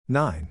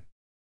9.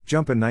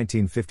 Jumpin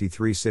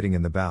 1953. Sitting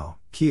in the bow,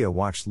 Kia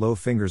watched low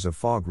fingers of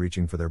fog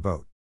reaching for their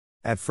boat.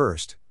 At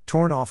first,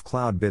 torn off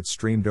cloud bits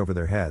streamed over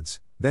their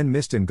heads, then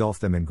mist engulfed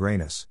them in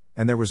grayness,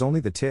 and there was only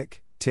the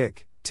tick,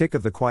 tick, tick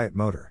of the quiet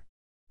motor.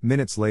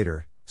 Minutes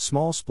later,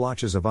 small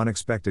splotches of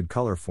unexpected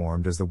color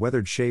formed as the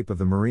weathered shape of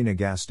the marina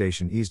gas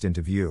station eased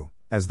into view,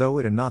 as though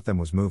it and not them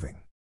was moving.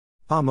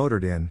 Pa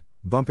motored in,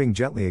 bumping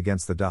gently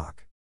against the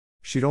dock.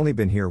 She'd only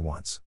been here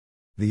once.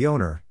 The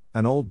owner,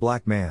 an old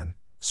black man,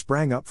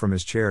 sprang up from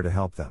his chair to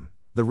help them,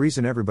 the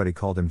reason everybody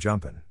called him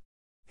Jumpin.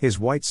 His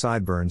white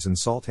sideburns and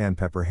salt and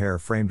pepper hair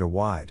framed a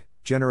wide,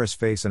 generous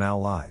face and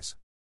owl eyes.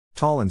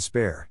 Tall and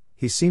spare,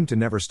 he seemed to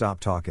never stop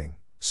talking,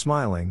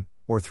 smiling,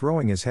 or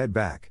throwing his head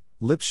back,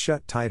 lips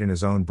shut tight in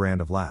his own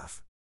brand of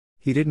laugh.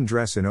 He didn't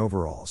dress in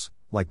overalls,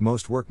 like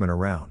most workmen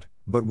around,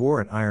 but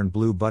wore an iron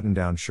blue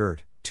button-down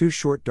shirt, 2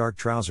 short dark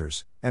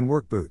trousers, and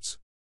work boots.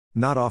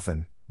 Not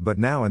often, but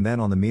now and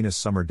then on the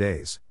meanest summer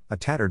days, a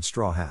tattered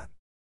straw hat.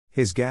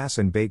 His gas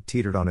and bait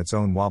teetered on its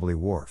own wobbly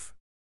wharf.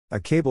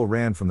 A cable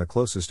ran from the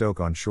closest oak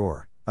on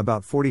shore,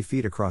 about 40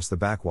 feet across the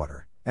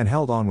backwater, and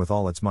held on with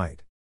all its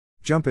might.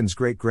 Jumpin's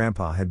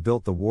great-grandpa had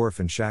built the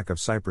wharf and shack of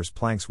cypress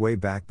planks way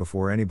back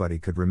before anybody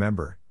could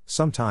remember,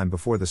 sometime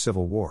before the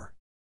Civil War.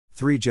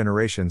 3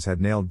 generations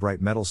had nailed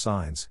bright metal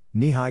signs,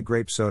 knee-high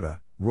grape soda,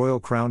 Royal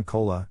Crown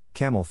Cola,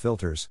 Camel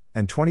filters,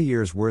 and 20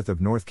 years' worth of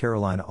North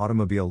Carolina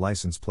automobile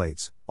license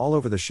plates, all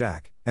over the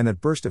shack, and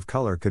that burst of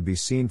color could be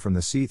seen from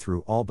the sea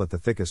through all but the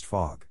thickest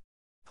fog.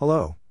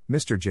 "Hello,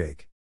 Mr.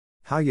 Jake.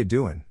 How you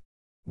doin'?"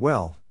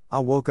 "Well, I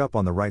woke up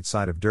on the right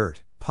side of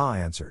dirt," Pa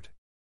answered.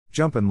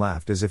 Jumpin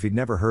laughed as if he'd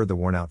never heard the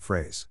worn-out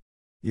phrase.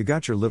 "You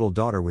got your little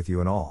daughter with you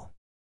and all.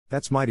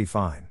 That's mighty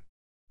fine."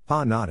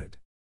 Pa nodded.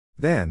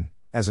 Then,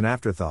 as an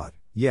afterthought,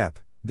 "Yep,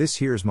 this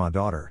here's my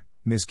daughter,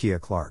 Miss Kia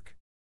Clark."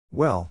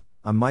 "Well,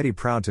 I'm mighty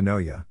proud to know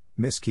ya,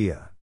 Miss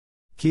Kia."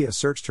 Kia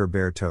searched her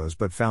bare toes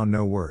but found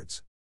no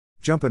words.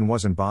 Jumpin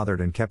wasn't bothered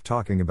and kept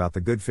talking about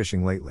the good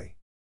fishing lately.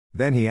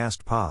 Then he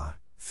asked Pa,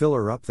 "Fill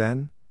her up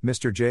then,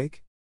 Mr.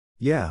 Jake?"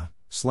 "Yeah,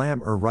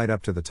 slam her right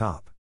up to the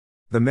top."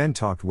 The men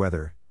talked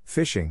weather,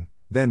 fishing,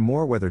 then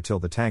more weather till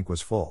the tank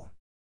was full.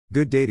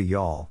 "Good day to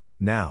y'all,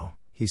 now,"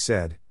 he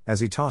said, as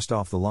he tossed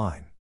off the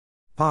line.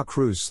 Pa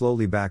cruised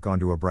slowly back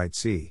onto a bright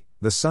sea,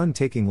 the sun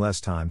taking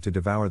less time to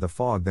devour the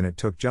fog than it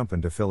took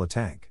Jumpin to fill a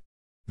tank.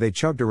 They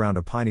chugged around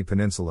a piney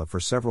peninsula for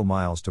several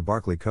miles to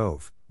Barkley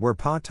Cove, where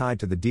Pa tied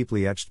to the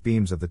deeply etched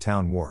beams of the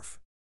town wharf.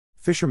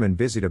 Fishermen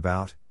busied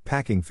about,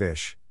 packing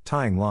fish,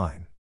 tying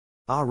line.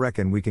 "I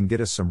reckon we can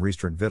get us some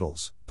restaurant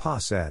victuals," Pa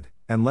said,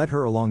 and led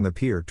her along the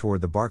pier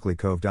toward the Barkley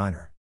Cove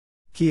diner.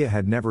 Kia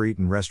had never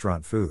eaten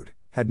restaurant food,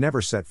 had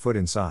never set foot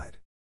inside.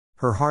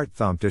 Her heart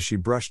thumped as she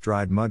brushed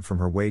dried mud from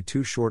her way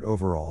too short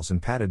overalls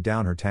and patted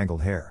down her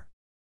tangled hair.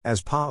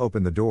 As Pa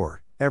opened the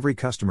door, every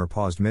customer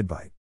paused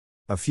mid-bite.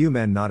 A few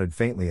men nodded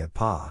faintly at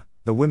Pa,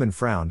 the women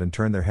frowned and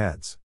turned their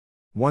heads.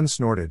 One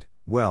snorted,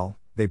 "Well,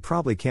 they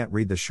probably can't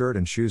read the shirt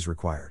and shoes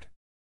required."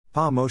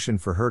 Pa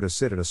motioned for her to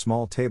sit at a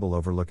small table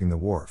overlooking the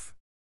wharf.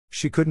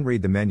 She couldn't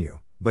read the menu,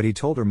 but he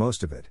told her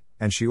most of it,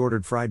 and she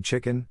ordered fried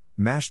chicken,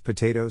 mashed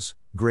potatoes,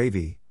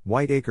 gravy,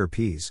 white acre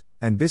peas,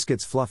 and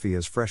biscuits fluffy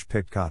as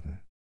fresh-picked cotton.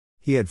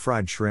 He had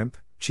fried shrimp,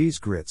 cheese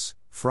grits,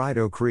 fried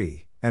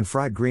okra, and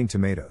fried green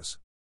tomatoes.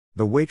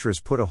 The waitress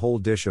put a whole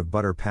dish of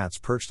butter pats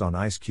perched on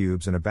ice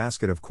cubes and a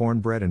basket of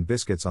cornbread and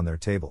biscuits on their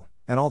table,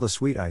 and all the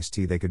sweet iced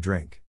tea they could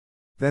drink.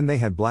 Then they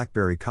had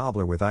blackberry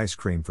cobbler with ice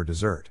cream for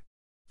dessert.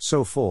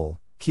 So full,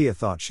 Kia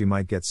thought she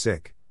might get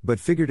sick, but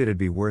figured it'd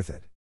be worth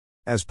it.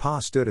 As Pa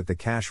stood at the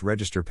cash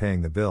register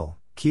paying the bill,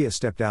 Kia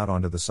stepped out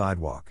onto the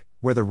sidewalk,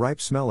 where the ripe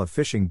smell of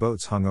fishing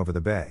boats hung over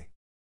the bay.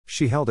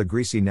 She held a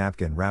greasy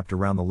napkin wrapped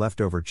around the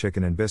leftover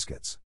chicken and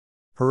biscuits.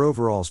 Her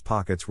overalls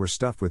pockets were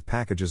stuffed with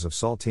packages of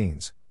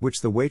saltines,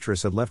 which the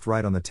waitress had left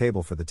right on the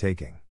table for the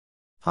taking.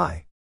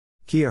 "Hi."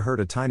 Kia heard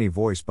a tiny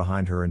voice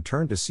behind her and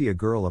turned to see a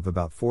girl of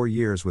about 4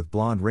 years with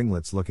blonde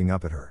ringlets looking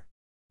up at her.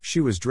 She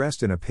was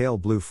dressed in a pale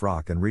blue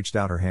frock and reached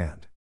out her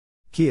hand.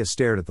 Kia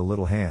stared at the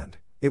little hand.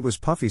 It was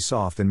puffy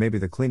soft and maybe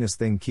the cleanest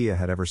thing Kia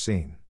had ever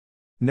seen.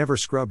 Never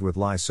scrubbed with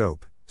lye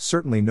soap,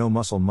 certainly no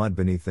muscle mud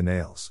beneath the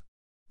nails.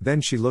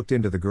 Then she looked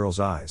into the girl's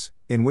eyes,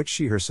 in which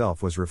she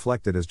herself was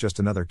reflected as just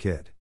another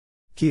kid.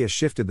 Kia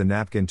shifted the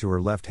napkin to her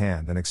left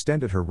hand and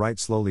extended her right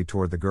slowly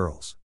toward the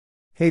girls.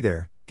 "Hey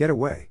there, get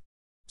away."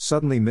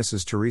 Suddenly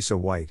Mrs. Teresa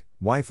White,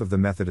 wife of the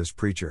Methodist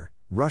preacher,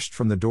 rushed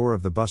from the door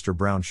of the Buster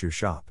Brown shoe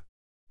shop.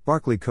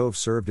 Barkley Cove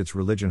served its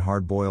religion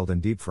hard-boiled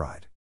and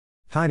deep-fried.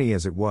 Tiny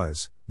as it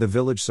was, the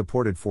village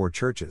supported 4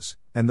 churches,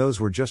 and those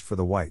were just for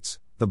the whites.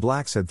 The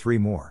blacks had 3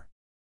 more.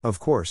 Of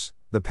course,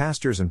 the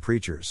pastors and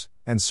preachers,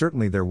 and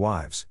certainly their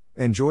wives,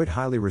 enjoyed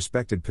highly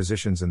respected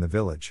positions in the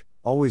village,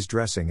 always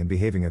dressing and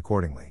behaving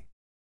accordingly.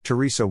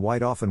 Teresa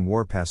White often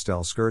wore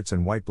pastel skirts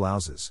and white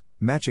blouses,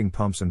 matching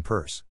pumps and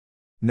purse.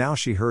 Now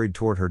she hurried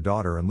toward her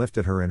daughter and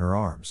lifted her in her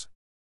arms.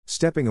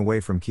 Stepping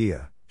away from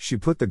Kia, she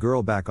put the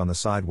girl back on the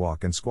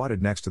sidewalk and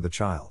squatted next to the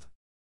child.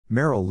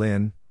 "Meryl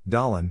Lynn,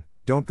 Dollin,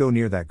 don't go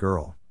near that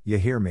girl, you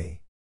hear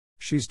me?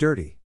 She's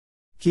dirty."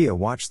 Kia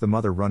watched the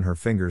mother run her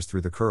fingers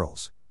through the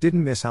curls,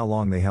 didn't miss how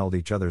long they held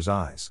each other's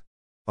eyes.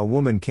 A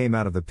woman came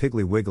out of the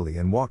Piggly Wiggly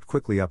and walked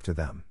quickly up to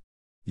them.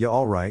 "Ya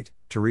all right,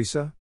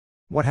 Teresa?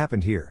 What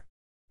happened here?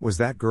 Was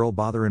that girl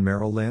bothering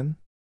Meryl Lynn?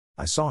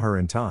 I saw her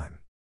in time."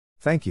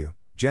 "Thank you,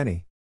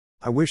 Jenny.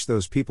 I wish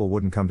those people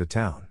wouldn't come to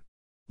town.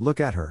 Look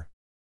at her.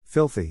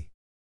 Filthy.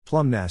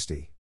 Plumb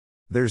nasty.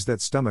 There's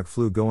that stomach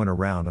flu going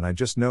around and I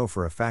just know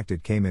for a fact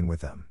it came in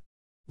with them.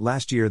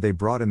 Last year they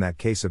brought in that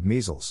case of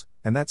measles,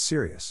 and that's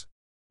serious."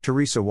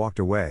 Teresa walked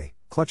away,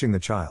 clutching the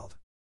child.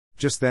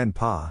 Just then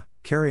Pa,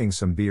 carrying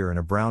some beer in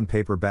a brown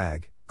paper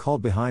bag,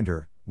 called behind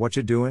her, "What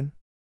you doing?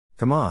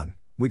 Come on,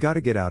 we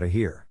gotta get out of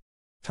here.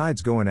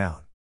 Tide's going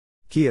out."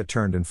 Kia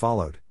turned and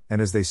followed,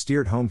 and as they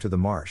steered home to the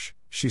marsh,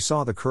 she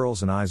saw the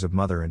curls and eyes of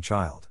mother and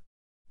child.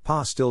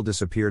 Pa still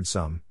disappeared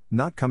some,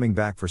 not coming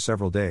back for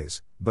several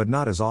days, but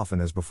not as often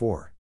as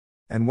before.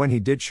 And when he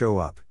did show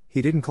up,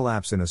 he didn't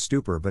collapse in a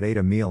stupor but ate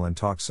a meal and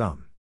talked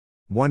some.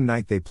 One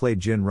night they played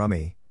gin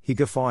rummy, he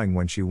guffawing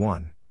when she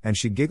won, and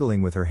she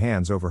giggling with her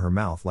hands over her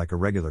mouth like a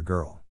regular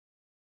girl.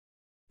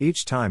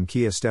 Each time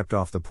Kia stepped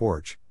off the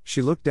porch,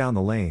 she looked down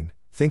the lane,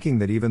 thinking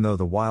that even though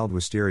the wild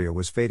wisteria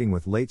was fading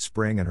with late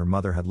spring and her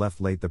mother had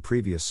left late the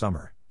previous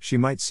summer, she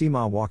might see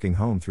Ma walking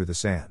home through the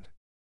sand.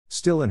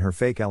 Still in her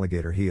fake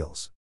alligator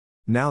heels.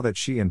 Now that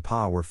she and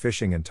Pa were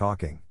fishing and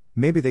talking,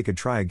 maybe they could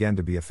try again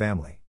to be a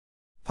family.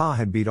 Pa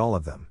had beat all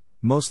of them,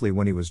 mostly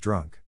when he was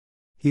drunk.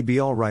 He'd be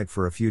all right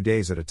for a few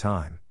days at a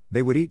time.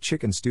 They would eat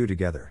chicken stew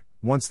together,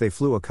 once they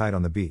flew a kite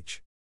on the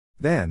beach.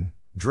 Then,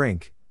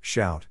 drink,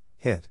 shout,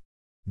 hit.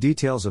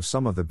 Details of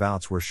some of the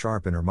bouts were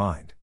sharp in her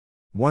mind.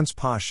 Once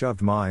Pa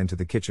shoved Ma into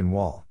the kitchen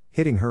wall,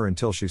 hitting her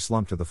until she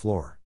slumped to the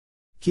floor.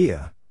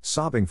 Kia,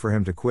 sobbing for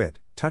him to quit,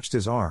 touched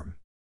his arm.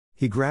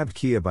 He grabbed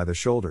Kia by the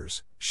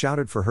shoulders,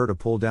 shouted for her to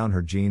pull down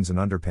her jeans and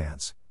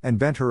underpants, and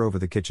bent her over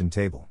the kitchen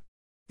table.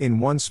 In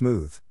one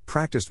smooth,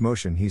 practiced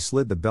motion he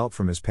slid the belt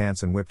from his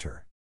pants and whipped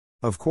her.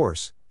 Of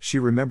course, she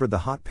remembered the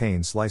hot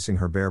pain slicing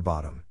her bare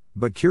bottom,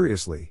 but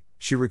curiously,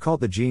 she recalled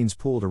the jeans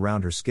pulled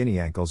around her skinny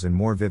ankles in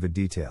more vivid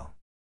detail.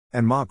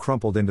 And Ma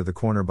crumpled into the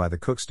corner by the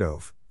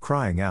cookstove,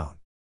 crying out.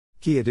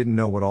 Kia didn't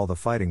know what all the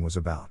fighting was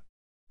about.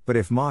 But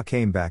if Ma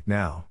came back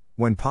now,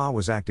 when Pa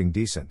was acting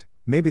decent,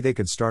 maybe they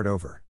could start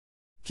over.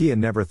 Kia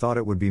never thought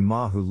it would be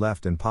Ma who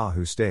left and Pa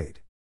who stayed.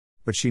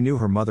 But she knew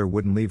her mother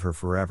wouldn't leave her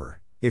forever.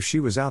 If she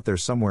was out there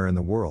somewhere in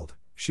the world,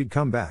 she'd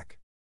come back.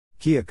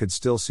 Kia could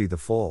still see the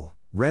full,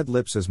 red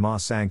lips as Ma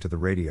sang to the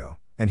radio,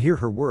 and hear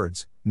her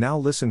words, "Now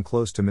listen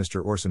close to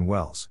Mr. Orson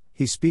Welles,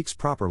 he speaks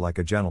proper like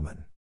a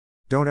gentleman.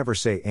 Don't ever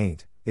say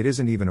ain't, it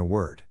isn't even a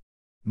word."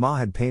 Ma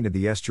had painted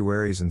the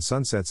estuaries and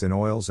sunsets in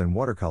oils and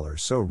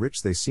watercolors so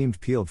rich they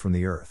seemed peeled from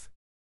the earth.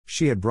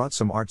 She had brought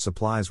some art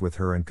supplies with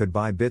her and could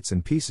buy bits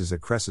and pieces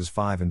at Cress's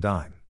 5 and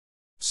dime.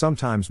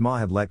 Sometimes Ma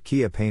had let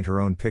Kia paint her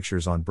own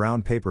pictures on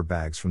brown paper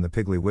bags from the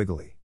Piggly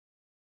Wiggly.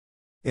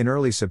 In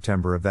early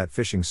September of that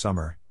fishing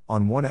summer,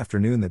 on one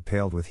afternoon that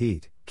paled with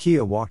heat,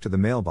 Kia walked to the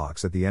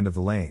mailbox at the end of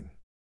the lane.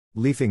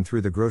 Leafing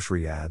through the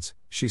grocery ads,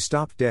 she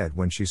stopped dead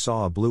when she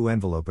saw a blue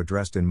envelope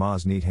addressed in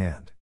Ma's neat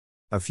hand.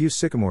 A few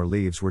sycamore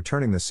leaves were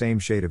turning the same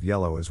shade of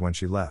yellow as when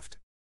she left.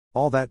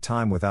 All that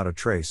time without a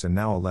trace and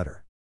now a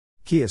letter.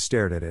 Kia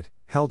stared at it,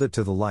 held it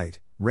to the light,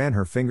 ran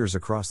her fingers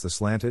across the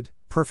slanted,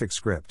 perfect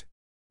script.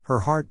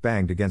 Her heart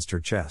banged against her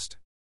chest.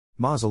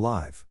 Ma's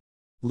alive.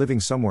 Living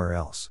somewhere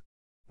else.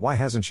 Why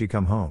hasn't she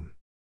come home?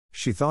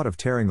 She thought of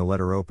tearing the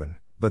letter open,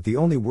 but the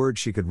only word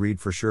she could read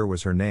for sure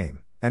was her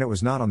name, and it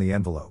was not on the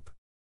envelope.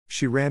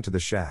 She ran to the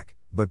shack,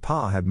 but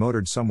Pa had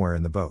motored somewhere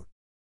in the boat.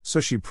 So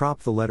she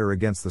propped the letter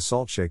against the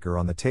salt shaker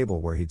on the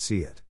table where he'd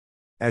see it.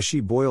 As she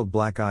boiled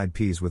black-eyed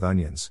peas with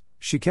onions,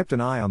 she kept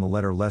an eye on the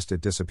letter lest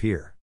it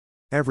disappear.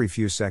 Every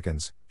few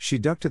seconds, she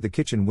ducked to the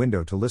kitchen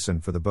window to listen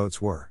for the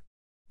boat's whir.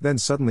 Then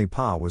suddenly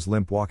Pa was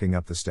limp walking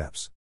up the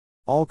steps.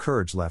 All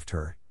courage left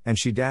her, and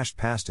she dashed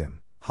past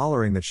him,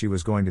 hollering that she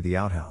was going to the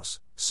outhouse,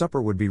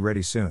 supper would be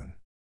ready soon.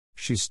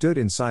 She stood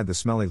inside the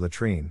smelly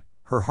latrine,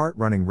 her heart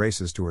running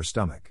races to her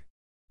stomach.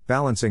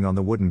 Balancing on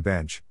the wooden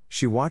bench,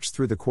 she watched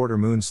through the quarter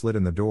moon slit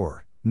in the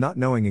door, not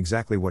knowing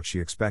exactly what she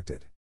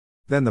expected.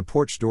 Then the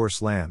porch door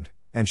slammed,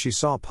 and she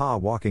saw Pa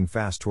walking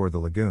fast toward the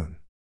lagoon.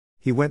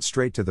 He went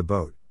straight to the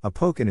boat, a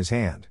poke in his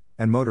hand,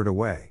 and motored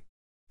away.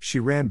 She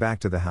ran back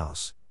to the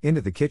house, into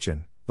the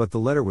kitchen, but the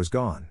letter was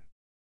gone.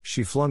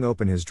 She flung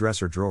open his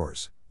dresser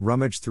drawers,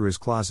 rummaged through his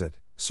closet,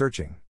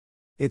 searching.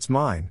 It's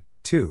mine,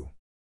 too.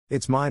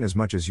 It's mine as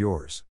much as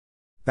yours.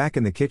 Back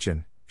in the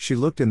kitchen, she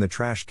looked in the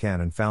trash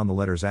can and found the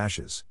letter's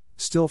ashes,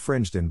 still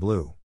fringed in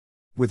blue.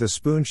 With a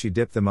spoon she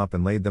dipped them up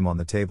and laid them on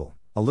the table,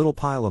 a little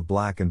pile of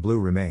black and blue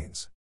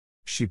remains.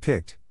 She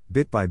picked,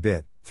 bit by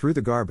bit, through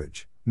the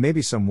garbage.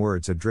 Maybe some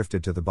words had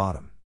drifted to the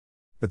bottom.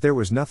 But there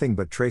was nothing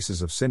but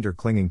traces of cinder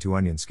clinging to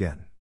onion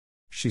skin.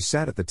 She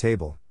sat at the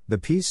table, the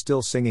peas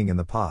still singing in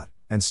the pot,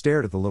 and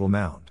stared at the little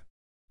mound.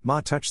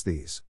 Ma touched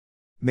these.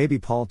 Maybe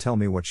Paul tell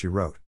me what she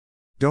wrote.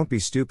 Don't be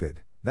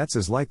stupid, that's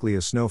as likely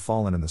as snow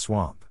fallen in the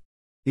swamp.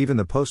 Even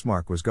the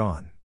postmark was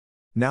gone.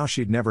 Now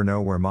she'd never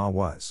know where Ma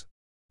was.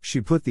 She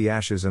put the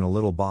ashes in a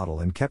little bottle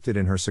and kept it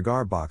in her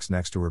cigar box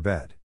next to her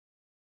bed.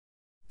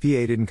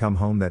 PA didn't come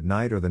home that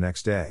night or the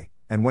next day,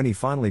 and when he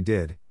finally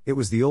did, it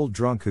was the old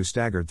drunk who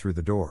staggered through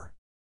the door.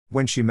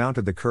 When she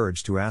mounted the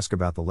courage to ask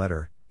about the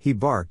letter, he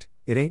barked,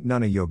 "It ain't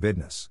none of yo'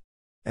 business."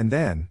 And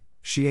then,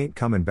 "She ain't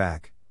comin'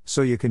 back,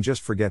 so you can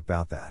just forget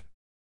 'bout that."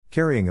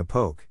 Carrying a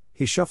poke,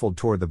 he shuffled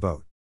toward the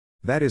boat.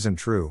 "That isn't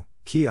true,"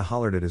 Kia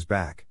hollered at his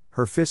back,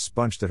 her fists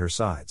bunched at her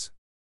sides.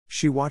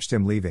 She watched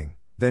him leaving,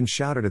 then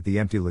shouted at the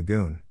empty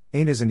lagoon,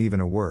 "Ain't isn't even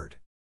a word."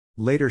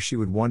 Later she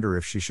would wonder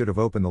if she should have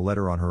opened the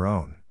letter on her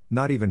own,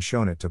 not even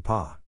shown it to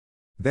Pa.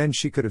 Then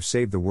she could have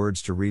saved the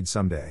words to read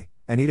someday,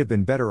 and he'd have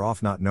been better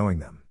off not knowing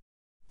them.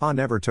 Pa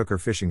never took her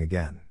fishing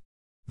again.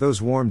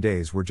 Those warm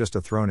days were just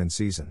a thrown-in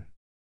season.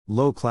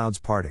 Low clouds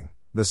parting,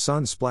 the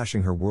sun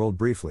splashing her world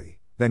briefly,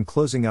 then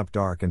closing up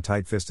dark and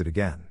tight-fisted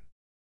again.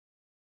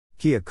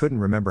 Kia couldn't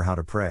remember how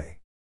to pray.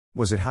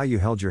 Was it how you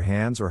held your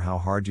hands or how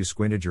hard you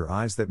squinted your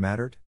eyes that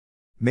mattered?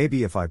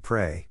 Maybe if I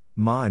pray,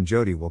 Ma and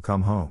Jody will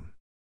come home.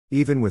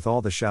 Even with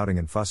all the shouting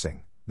and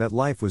fussing, that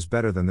life was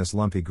better than this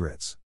lumpy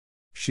grits.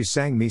 She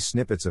sang me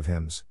snippets of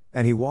hymns,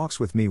 and he walks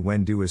with me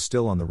when dew is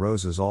still on the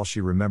roses, all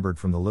she remembered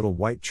from the little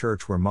white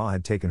church where Ma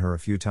had taken her a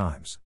few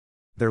times.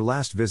 Their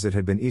last visit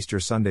had been Easter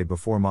Sunday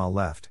before Ma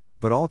left,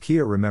 but all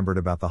Kia remembered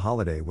about the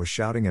holiday was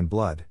shouting and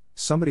blood,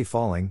 somebody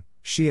falling,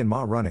 she and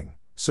Ma running,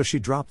 so she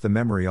dropped the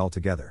memory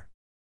altogether.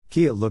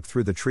 Kia looked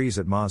through the trees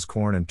at Ma's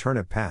corn and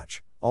turnip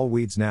patch, all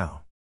weeds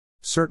now.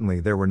 Certainly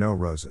there were no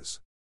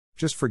roses.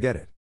 Just forget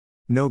it.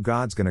 No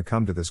God's gonna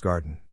come to this garden.